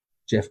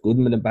Jeff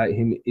Goodman about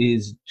him,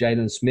 is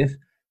Jalen Smith,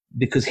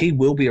 because he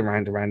will be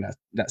around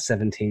that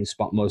 17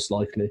 spot most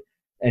likely.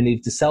 And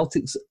if the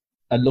Celtics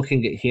are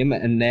looking at him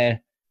and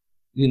they're,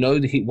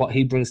 what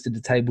he brings to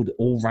the table, the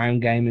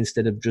all-round game,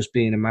 instead of just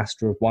being a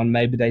master of one,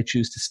 maybe they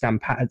choose to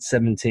stand pat at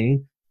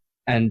 17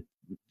 and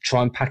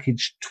try and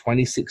package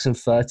 26 and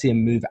 30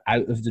 and move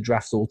out of the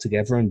draft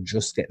altogether and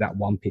just get that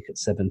 1 pick at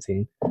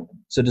 17.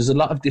 So there's a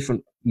lot of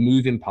different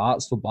moving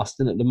parts for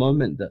Boston at the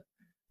moment that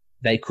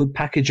they could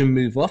package and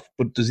move up,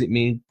 but does it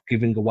mean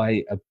giving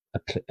away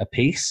a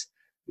piece?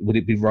 Would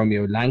it be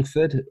Romeo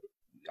Langford?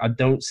 I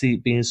don't see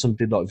it being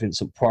somebody like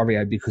Vincent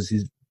Poirier because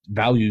his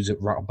value's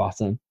at rock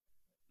bottom.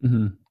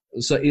 Mm-hmm.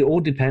 So it all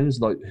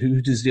depends, like,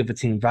 who does the other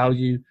team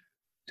value?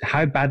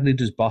 How badly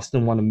does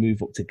Boston want to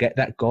move up to get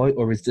that guy?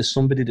 Or is there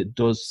somebody that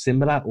does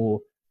similar or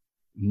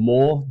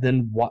more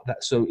than what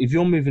that? So if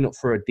you're moving up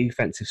for a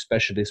defensive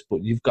specialist,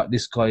 but you've got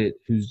this guy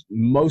who's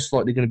most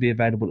likely going to be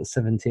available at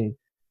 17,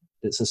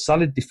 that's a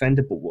solid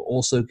defender, but will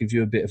also give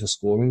you a bit of a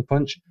scoring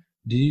punch,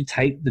 do you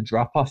take the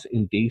drop-off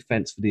in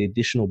defense for the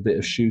additional bit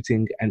of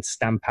shooting and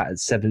stamp at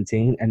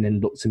 17 and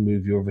then look to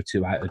move your other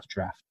 2 out of the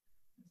draft?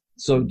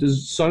 So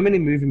there's so many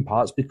moving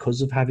parts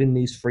because of having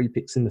these 3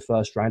 picks in the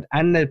first round,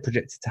 and they're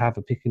projected to have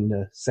a pick in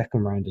the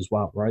second round as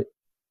well, right?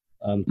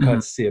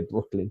 Courtesy of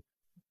Brooklyn.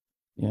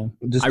 Yeah.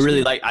 I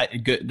really like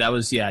that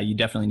was, you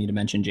definitely need to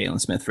mention Jalen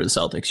Smith for the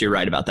Celtics. You're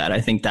right about that. I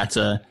think that's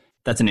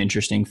an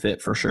interesting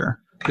fit for sure.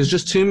 There's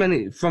just too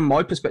many, from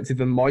my perspective,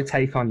 and my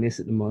take on this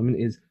at the moment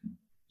is,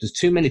 there's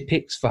too many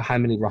picks for how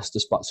many roster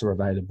spots are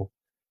available.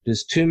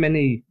 There's too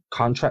many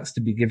contracts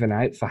to be given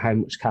out for how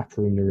much cap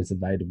room there is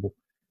available.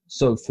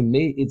 So for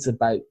me, it's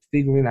about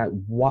figuring out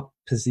what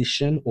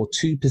position or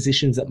 2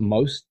 positions at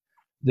most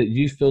that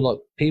you feel like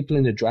people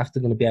in the draft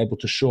are going to be able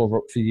to shore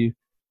up for you.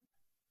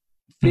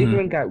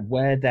 Figuring out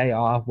where they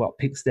are, what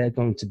picks they're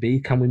going to be.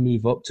 Can we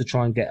move up to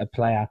try and get a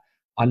player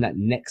on that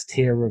next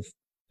tier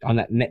on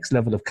that next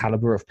level of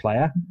caliber of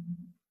player?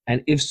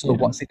 And if so,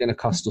 what's it going to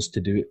cost us to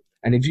do it?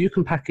 And if you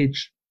can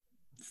package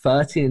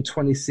 30 and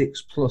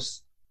 26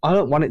 plus I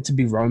don't want it to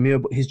be Romeo,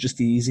 but he's just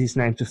the easiest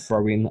name to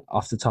throw in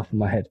off the top of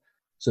my head.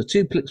 So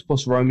 2 picks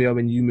plus Romeo,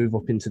 and you move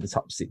up into the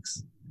top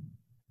 6.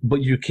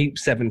 But you keep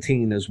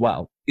 17 as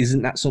well.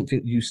 Isn't that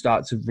something you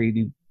start to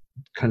really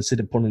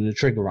consider pulling the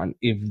trigger on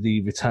if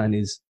the return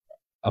is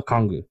a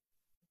Kongu?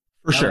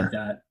 For sure. Like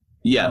that.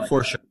 Yeah,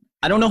 for sure.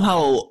 I don't know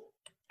how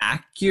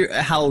accurate,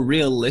 how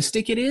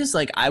realistic it is.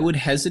 Like, I would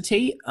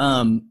hesitate.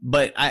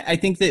 But I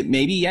think that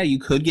maybe, yeah, you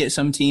could get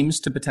some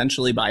teams to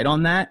potentially bite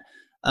on that.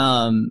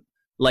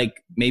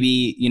 Like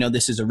maybe,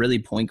 this is a really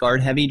point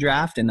guard heavy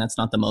draft, and that's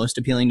not the most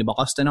appealing to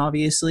Boston,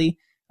 obviously.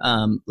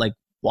 Like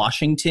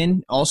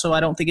Washington also, I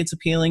don't think it's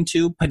appealing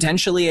to.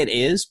 Potentially it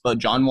is, but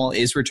John Wall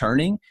is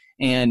returning,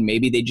 and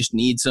maybe they just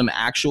need some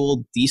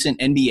actual decent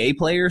NBA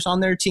players on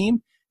their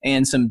team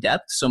and some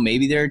depth. So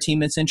maybe they're a team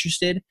that's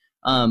interested.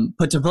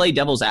 But to play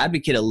devil's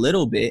advocate a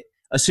little bit,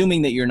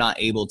 assuming that you're not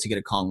able to get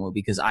a Kongwu,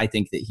 because I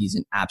think that he's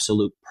an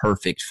absolute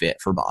perfect fit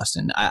for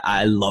Boston.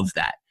 I love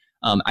that.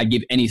 I'd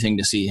give anything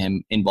to see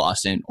him in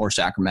Boston or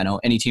Sacramento,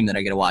 any team that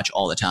I get to watch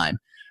all the time.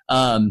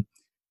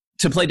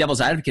 To play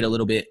devil's advocate a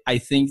little bit, I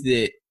think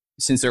that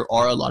since there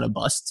are a lot of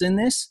busts in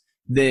this,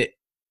 that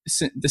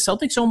the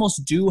Celtics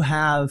almost do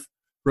have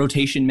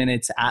rotation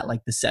minutes at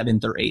like the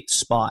 7th or 8th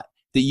spot,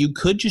 that you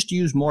could just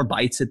use more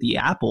bites at the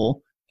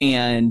apple.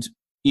 And,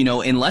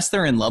 unless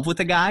they're in love with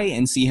a guy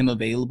and see him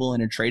available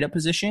in a trade-up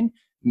position,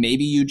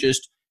 maybe you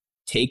just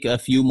take a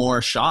few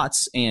more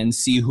shots and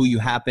see who you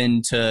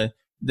happen to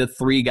the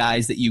 3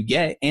 guys that you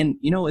get. And,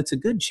 it's a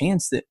good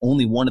chance that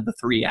only one of the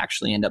 3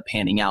 actually end up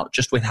panning out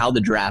just with how the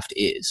draft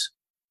is.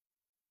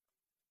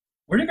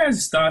 What are your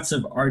guys' thoughts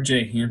of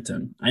RJ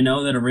Hampton? I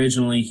know that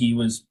originally he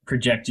was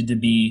projected to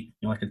be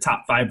like a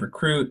top 5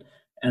 recruit,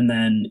 and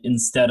then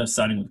instead of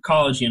signing with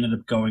college, he ended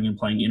up going and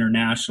playing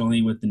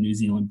internationally with the New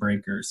Zealand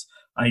Breakers.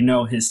 I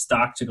know his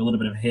stock took a little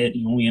bit of a hit.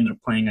 He only ended up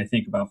playing, I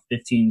think, about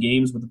 15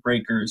 games with the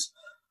Breakers.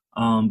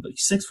 But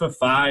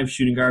 6'5",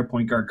 shooting guard,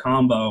 point guard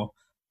combo,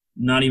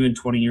 not even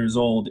 20 years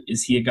old.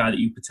 Is he a guy that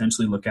you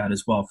potentially look at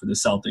as well for the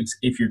Celtics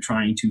if you're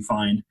trying to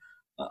find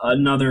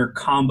another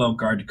combo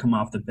guard to come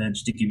off the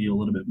bench to give you a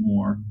little bit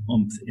more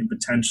oomph and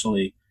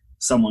potentially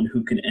someone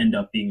who can end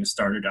up being a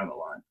starter down the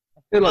line?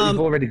 I feel like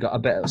you've already got a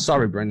better...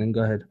 Sorry, Brendan,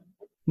 go ahead.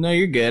 No,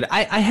 you're good.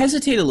 I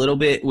hesitate a little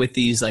bit with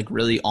these like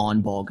really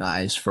on-ball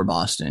guys for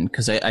Boston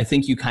because I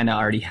think you kind of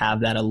already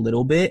have that a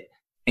little bit.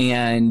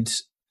 And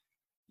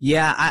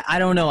yeah, I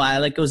don't know.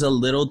 I was a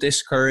little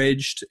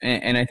discouraged,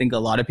 and I think a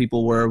lot of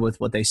people were with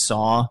what they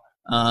saw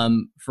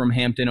from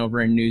Hampton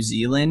over in New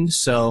Zealand.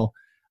 So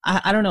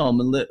I don't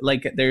know.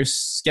 There's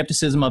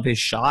skepticism of his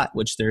shot,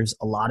 which there's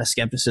a lot of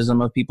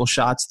skepticism of people's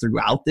shots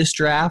throughout this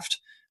draft.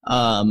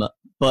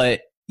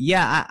 But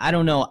yeah, I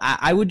don't know.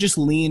 I would just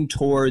lean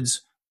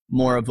towards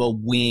more of a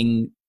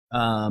wing,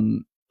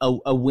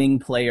 a wing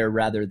player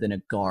rather than a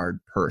guard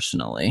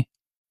personally,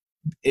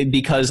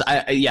 because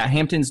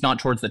Hampton's not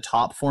towards the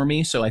top for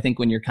me. So I think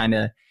when you're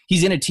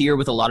he's in a tier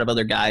with a lot of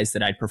other guys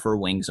that I'd prefer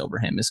wings over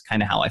him is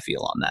kind of how I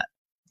feel on that.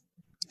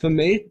 For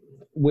me,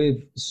 with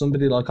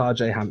somebody like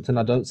RJ Hampton,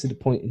 I don't see the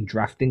point in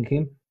drafting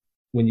him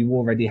when you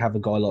already have a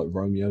guy like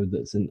Romeo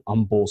that's an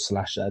on-ball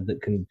slasher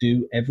that can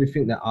do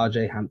everything that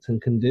RJ Hampton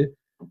can do,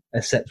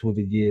 except with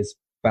a year's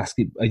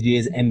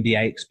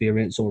NBA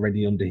experience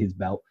already under his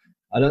belt.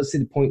 I don't see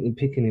the point in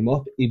picking him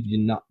up if you're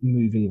not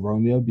moving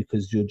Romeo,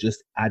 because you're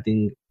just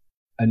adding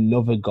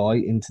another guy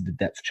into the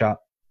depth chart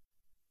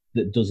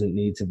that doesn't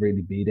need to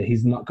really be there.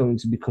 He's not going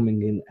to be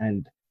coming in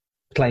and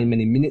playing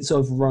many minutes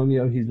over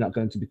Romeo. He's not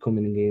going to be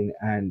coming in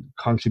and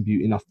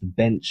contributing off the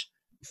bench.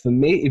 For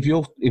me,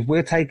 if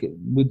we're taking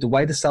with the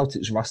way the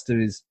Celtics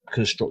roster is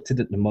constructed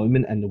at the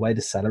moment and the way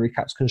the salary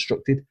cap's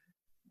constructed,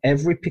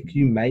 every pick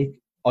you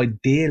make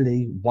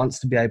ideally wants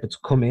to be able to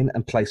come in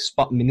and play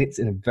spot minutes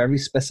in a very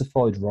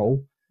specified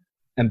role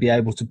and be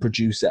able to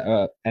produce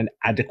at an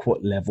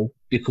adequate level.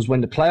 Because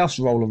when the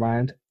playoffs roll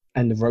around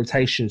and the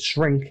rotations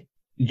shrink,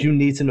 you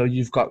need to know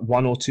you've got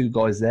 1 or 2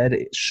 guys there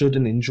that should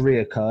an injury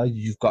occur,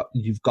 you've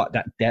got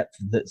that depth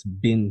that's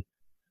been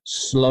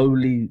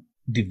slowly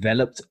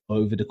developed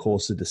over the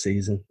course of the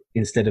season,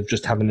 instead of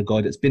just having a guy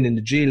that's been in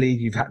the G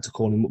League, you've had to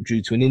call him up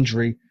due to an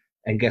injury,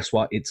 and guess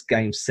what? It's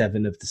game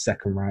 7 of the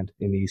second round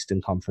in the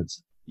Eastern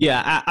Conference.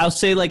 Yeah, I'll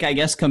say, I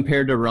guess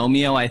compared to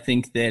Romeo, I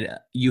think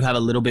that you have a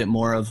little bit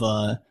more of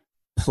a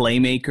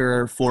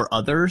playmaker for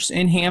others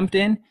in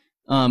Hampton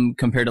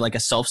compared to a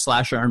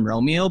self-slasher on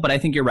Romeo. But I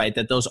think you're right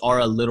that those are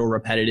a little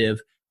repetitive.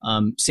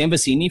 Sam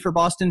Vecini for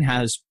Boston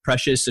has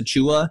Precious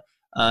Achiuwa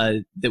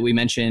that we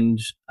mentioned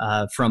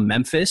from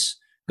Memphis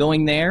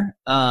going there.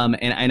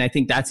 And I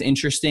think that's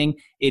interesting.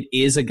 It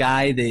is a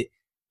guy that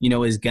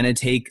is going to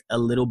take a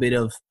little bit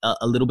of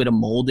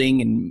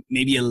molding and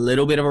maybe a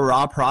little bit of a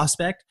raw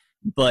prospect,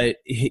 but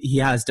he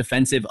has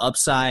defensive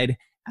upside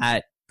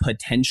at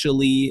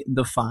potentially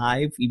the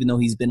 5, even though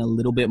he's been a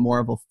little bit more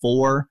of a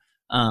 4.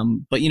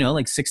 But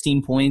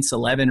 16 points,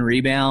 11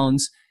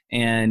 rebounds,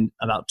 and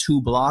about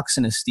 2 blocks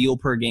and a steal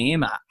per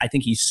game. I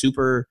think he's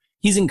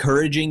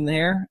encouraging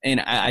there. And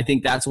I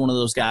think that's one of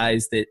those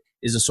guys that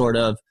is a sort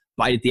of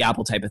bite at the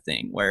apple type of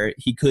thing where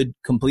he could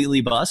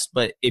completely bust.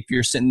 But if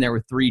you're sitting there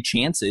with 3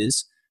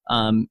 chances,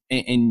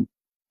 and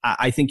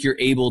I think you're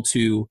able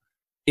to,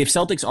 if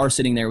Celtics are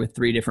sitting there with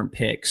 3 different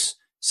picks,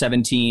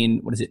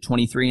 17,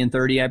 23 and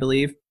 30, I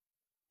believe,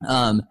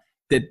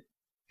 that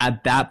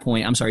at that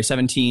point,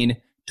 17,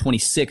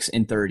 26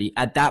 and 30.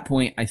 At that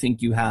point, I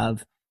think you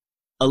have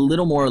a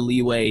little more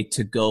leeway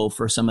to go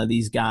for some of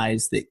these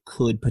guys that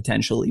could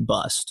potentially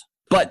bust.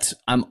 But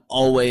I'm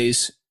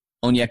always,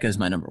 Onyeka is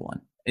my number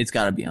 1. It's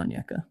got to be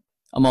Onyeka.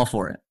 I'm all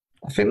for it.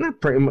 I think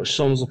that pretty much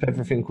sums up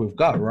everything we've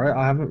got, right?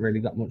 I haven't really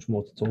got much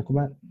more to talk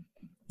about.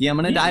 Yeah, I'm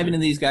gonna dive into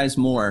these guys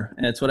more.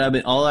 And that's what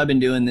I've been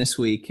doing this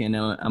week. I'm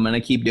gonna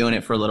keep doing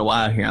it for a little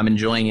while here. I'm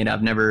enjoying it.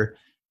 I've never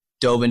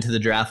dove into the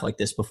draft like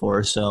this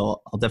before,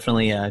 so I'll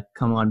definitely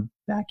come on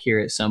back here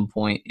at some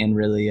point and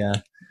really.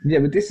 Yeah,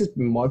 but this has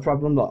been my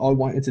problem. Like, I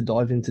wanted to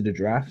dive into the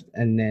draft,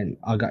 and then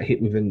I got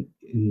hit with an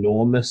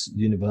enormous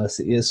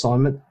university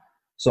assignment.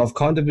 So I've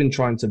kind of been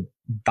trying to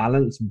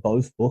balance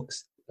both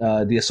books.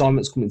 The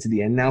assignment's coming to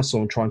the end now, so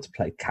I'm trying to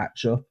play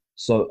catch up.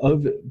 So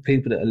over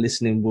people that are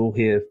listening will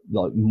hear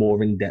like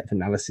more in-depth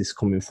analysis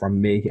coming from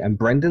me. And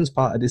Brendan's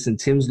part of this, and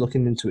Tim's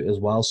looking into it as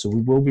well. So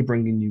we will be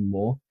bringing you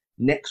more.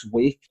 Next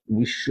week,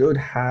 we should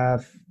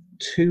have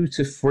 2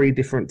 to 3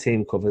 different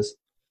team covers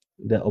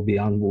that'll be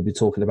on. We'll be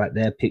talking about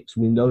their picks.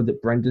 We know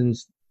that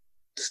Brendan's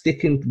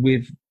sticking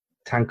with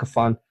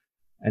Tankathon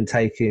and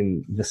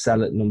taking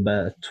Vassell at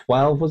number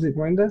 12, was it,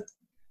 Brenda?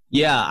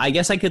 Yeah, I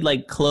guess I could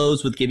like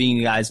close with giving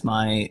you guys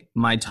my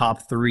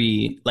top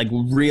 3, like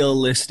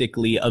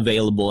realistically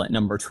available at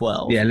number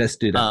 12. Yeah, let's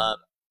do that.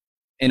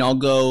 And I'll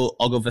go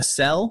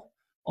Vassell.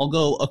 I'll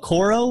go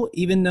Okoro,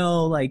 even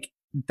though like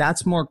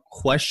that's more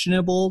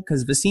questionable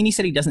because Vecini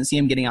said he doesn't see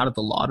him getting out of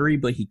the lottery,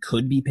 but he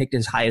could be picked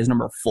as high as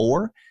number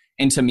 4.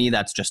 And to me,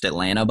 that's just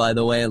Atlanta, by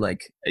the way.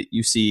 Like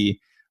you see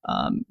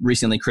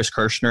recently Chris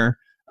Kirschner,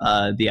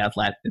 the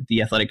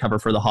athletic cover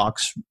for the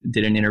Hawks,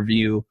 did an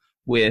interview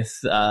with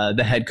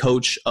the head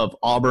coach of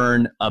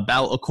Auburn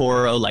about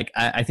Okoro. Like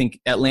I think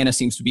Atlanta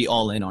seems to be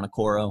all in on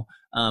Okoro.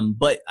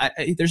 But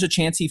there's a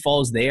chance he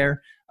falls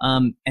there.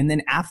 And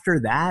then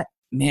after that,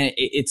 man,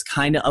 it's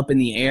kind of up in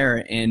the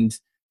air. And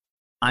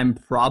I'm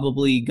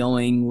probably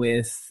going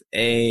with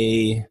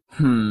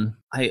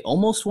I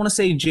almost want to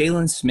say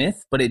Jalen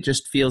Smith, but it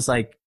just feels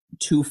like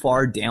too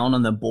far down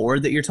on the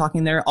board that you're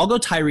talking there. I'll go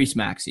Tyrese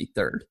Maxey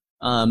 3rd.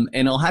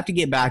 And I'll have to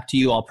get back to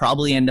you. I'll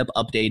probably end up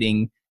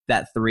updating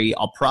that 3.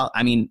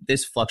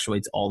 This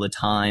fluctuates all the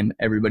time,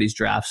 everybody's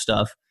draft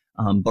stuff.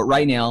 But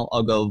right now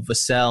I'll go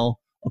Vassell,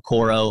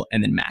 Okoro,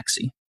 and then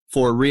Maxey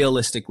for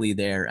realistically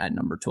there at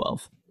number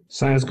 12.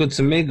 Sounds good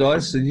to me,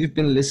 guys. So you've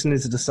been listening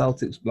to the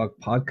Celtics Blog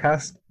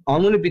podcast.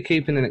 I'm going to be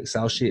keeping an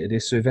Excel sheet of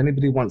this. So if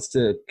anybody wants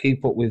to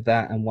keep up with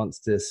that and wants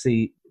to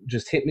see,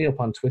 just hit me up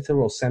on Twitter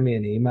or send me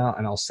an email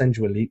and I'll send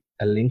you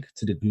a link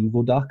to the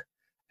Google Doc.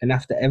 And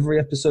after every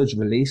episode's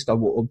released, I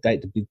will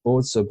update the big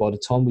board. So by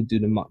the time we do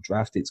the mock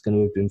draft, it's going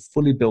to have been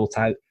fully built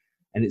out.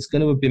 And it's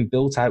going to have been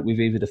built out with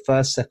either the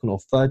 1st, 2nd, or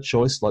 3rd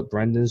choice, like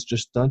Brendan's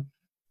just done,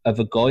 of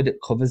a guy that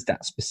covers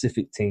that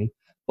specific team.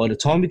 By the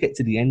time we get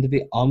to the end of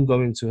it, I'm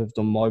going to have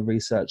done my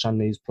research on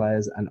these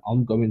players, and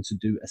I'm going to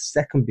do a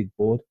second big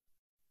board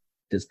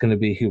that's going to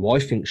be who I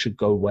think should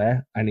go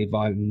where. And if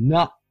I'm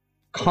not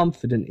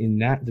confident in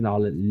that, then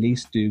I'll at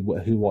least do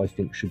who I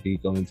think should be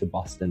going to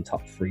Boston,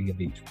 top 3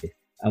 of each pick.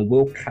 And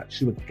we'll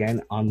catch you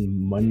again on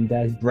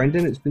Monday.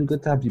 Brendan, it's been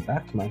good to have you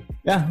back, man.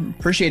 Yeah,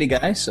 appreciate it,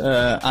 guys.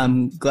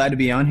 I'm glad to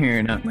be on here.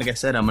 And like I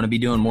said, I'm going to be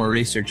doing more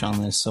research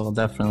on this, so I'll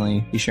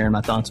definitely be sharing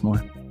my thoughts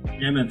more.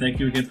 Yeah, man, thank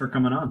you again for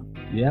coming on.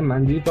 Yeah,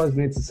 man, you guys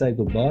need to say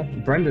goodbye.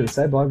 Brendan,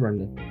 say bye,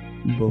 Brendan.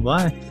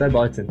 Bye-bye. Say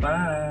bye, Tim.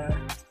 Bye.